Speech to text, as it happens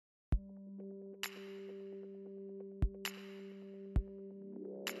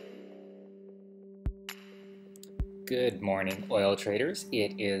Good morning, oil traders.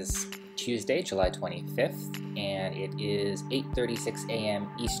 It is Tuesday, July 25th, and it is 8:36 a.m.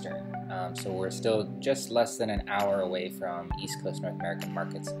 Eastern. So we're still just less than an hour away from East Coast North American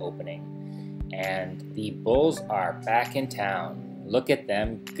markets opening. And the bulls are back in town. Look at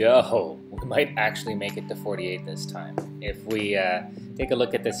them go. We might actually make it to 48 this time. If we take a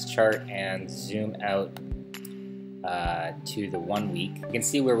look at this chart and zoom out to the 1 week, you can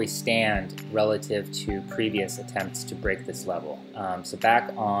see where we stand relative to previous attempts to break this level. So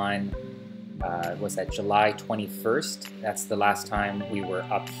back on was that July 21st, that's the last time we were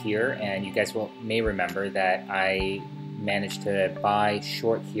up here, and you guys may remember that I managed to buy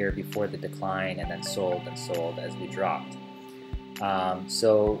short here before the decline and then sold as we dropped.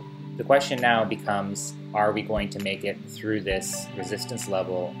 So the question now becomes, are we going to make it through this resistance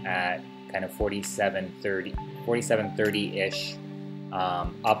level at kind of 4730-ish,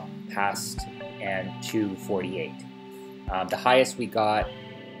 up past and to 48. The highest we got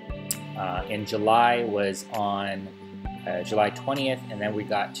in July was on July 20th, and then we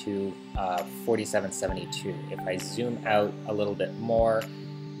got to 4772. If I zoom out a little bit more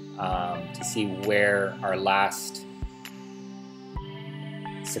to see where our last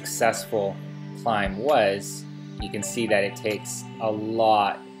successful climb was, you can see that it takes a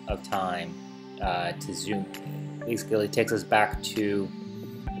lot of time to zoom. Basically, it takes us back to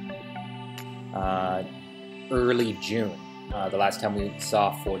early June, the last time we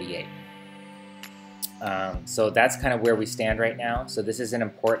saw 48. So that's kind of where we stand right now. So this is an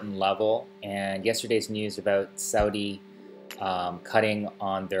important level, and yesterday's news about Saudi cutting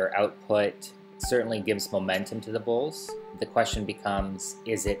on their output certainly gives momentum to the bulls. The question becomes,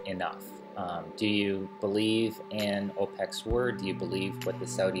 is it enough? Do you believe in OPEC's word? Do you believe what the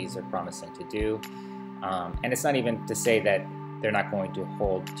Saudis are promising to do? And it's not even to say that they're not going to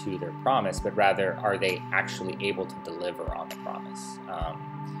hold to their promise, but rather, are they actually able to deliver on the promise?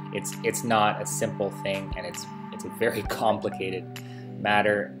 It's not a simple thing, and it's a very complicated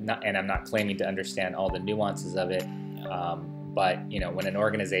matter. And I'm not claiming to understand all the nuances of it, but you know, when an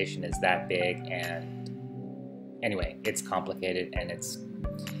organization is that big, and anyway, it's complicated and it's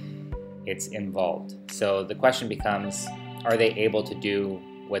involved. So the question becomes, are they able to do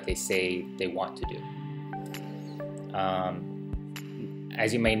what they say they want to do?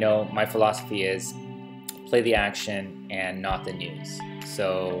 As you may know, my philosophy is play the action and not the news.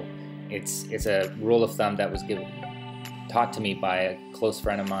 So it's a rule of thumb that was taught to me by a close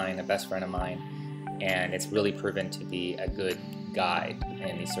friend of mine, a best friend of mine, and it's really proven to be a good guide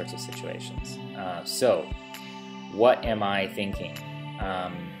in these sorts of situations. So what am I thinking?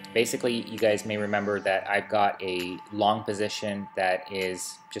 Basically, you guys may remember that I've got a long position that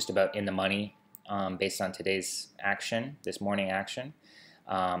is just about in the money based on today's action, this morning action.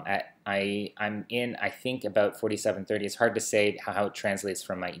 I'm in, I think, about 47.30. It's hard to say how it translates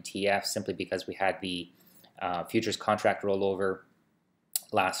from my ETF, simply because we had the futures contract rollover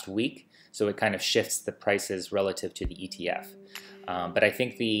last week, so it kind of shifts the prices relative to the ETF. But I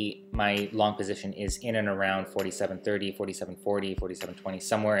think my long position is in and around 47.30, 47.40, 47.20,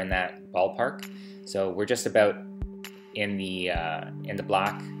 somewhere in that ballpark. So we're just about in the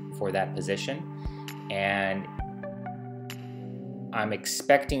black for that position, and I'm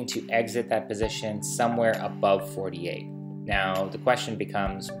expecting to exit that position somewhere above 48. Now the question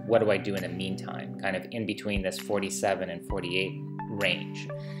becomes, what do I do in the meantime, kind of in between this 47 and 48 range?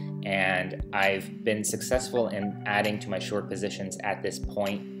 And I've been successful in adding to my short positions at this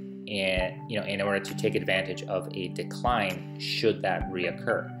point, in order to take advantage of a decline should that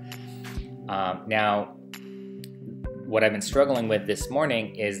reoccur. Now, what I've been struggling with this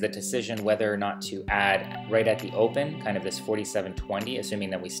morning is the decision whether or not to add right at the open, kind of this 47.20,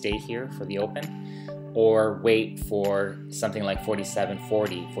 assuming that we stay here for the open, or wait for something like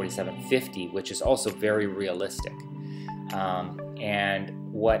 47.40, 47.50, which is also very realistic. And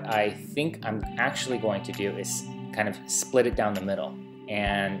what I think I'm actually going to do is kind of split it down the middle.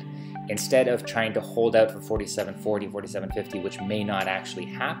 And instead of trying to hold out for 47.40, 47.50, which may not actually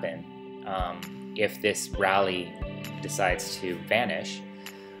happen if this rally decides to vanish,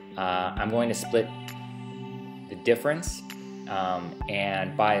 I'm going to split the difference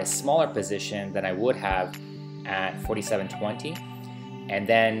and buy a smaller position than I would have at 47.20, and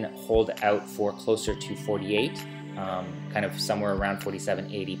then hold out for closer to 48. Kind of somewhere around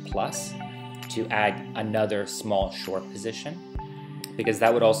 47.80 plus, to add another small short position, because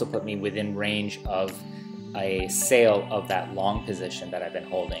that would also put me within range of a sale of that long position that I've been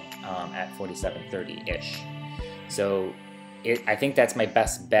holding at 47.30-ish. So I think that's my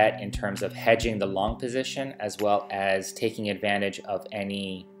best bet in terms of hedging the long position, as well as taking advantage of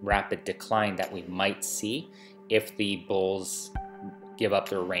any rapid decline that we might see if the bulls give up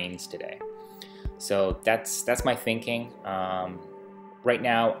their reins today. So that's my thinking. Right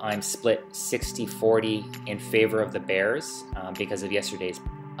now I'm split 60-40 in favor of the bears because of yesterday's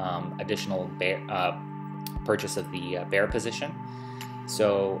additional purchase of the bear position.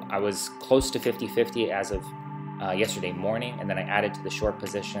 So I was close to 50-50 as of yesterday morning, and then I added to the short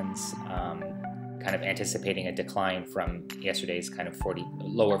positions, kind of anticipating a decline from yesterday's kind of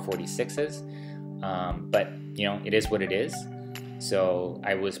lower 46s. But you know, it is what it is. So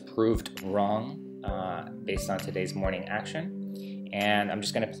I was proved wrong based on today's morning action, and I'm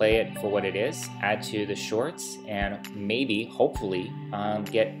just going to play it for what it is, add to the shorts, and maybe, hopefully,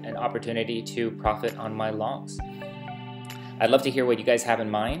 get an opportunity to profit on my longs. I'd love to hear what you guys have in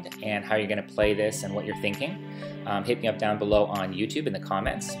mind and how you're going to play this and what you're thinking. Hit me up down below on YouTube in the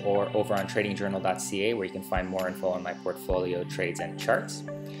comments, or over on TradingJournal.ca, where you can find more info on my portfolio, trades, and charts.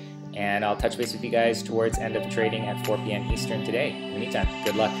 And I'll touch base with you guys towards end of trading at 4 p.m. Eastern today. In the meantime,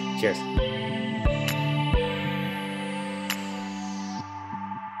 good luck. Cheers.